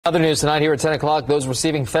Other news tonight here at 10 o'clock, those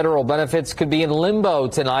receiving federal benefits could be in limbo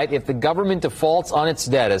tonight if the government defaults on its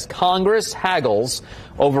debt as Congress haggles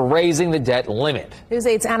over raising the debt limit. News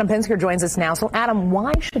 8's Adam Pinsker joins us now. So, Adam,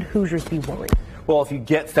 why should Hoosiers be worried? Well, if you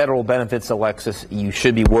get federal benefits, Alexis, you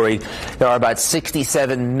should be worried. There are about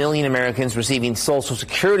 67 million Americans receiving Social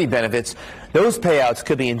Security benefits. Those payouts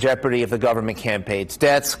could be in jeopardy if the government can't pay its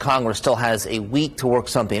debts. Congress still has a week to work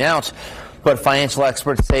something out. But financial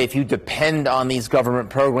experts say if you depend on these government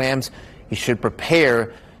programs, you should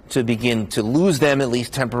prepare to begin to lose them, at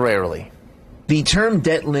least temporarily. The term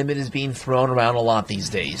debt limit is being thrown around a lot these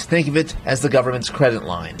days. Think of it as the government's credit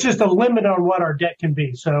line. It's just a limit on what our debt can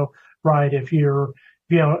be. So, right, if you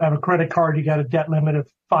have a credit card, you got a debt limit of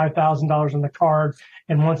 $5,000 on the card.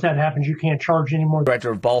 And once that happens, you can't charge anymore.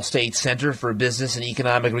 Director of Ball State Center for Business and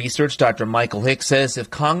Economic Research, Dr. Michael Hicks, says if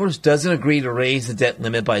Congress doesn't agree to raise the debt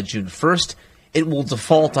limit by June 1st, it will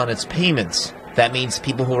default on its payments. That means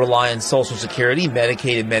people who rely on Social Security,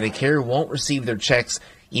 Medicaid, and Medicare won't receive their checks.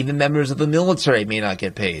 Even members of the military may not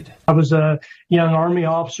get paid. I was a young Army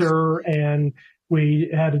officer, and we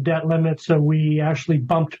had a debt limit, so we actually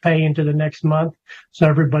bumped pay into the next month. So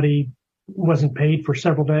everybody wasn't paid for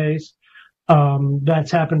several days.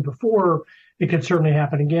 That's happened before. It could certainly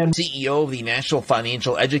happen again. CEO of the National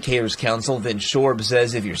Financial Educators Council, Vince Shorb,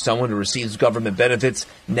 says if you're someone who receives government benefits,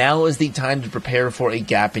 now is the time to prepare for a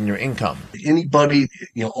gap in your income. Anybody,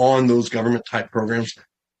 on those government type programs,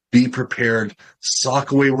 be prepared,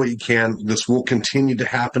 sock away what you can. This will continue to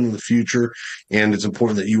happen in the future, and it's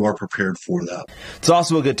important that you are prepared for that. It's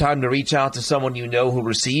also a good time to reach out to someone you know who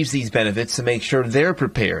receives these benefits to make sure they're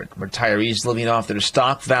prepared. Retirees living off their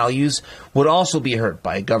stock values would also be hurt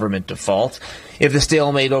by a government default. If the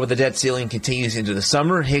stalemate over the debt ceiling continues into the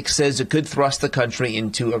summer, Hicks says it could thrust the country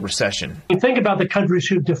into a recession. You think about the countries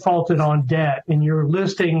who defaulted on debt, and you're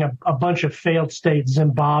listing a bunch of failed states: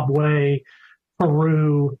 Zimbabwe,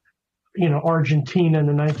 Peru, Argentina in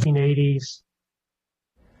the 1980s.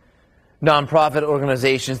 Nonprofit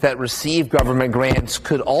organizations that receive government grants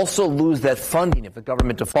could also lose that funding if the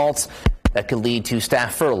government defaults. That could lead to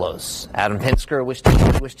staff furloughs. Adam Pinsker,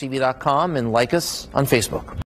 WishTV, WishTV.com, and like us on Facebook.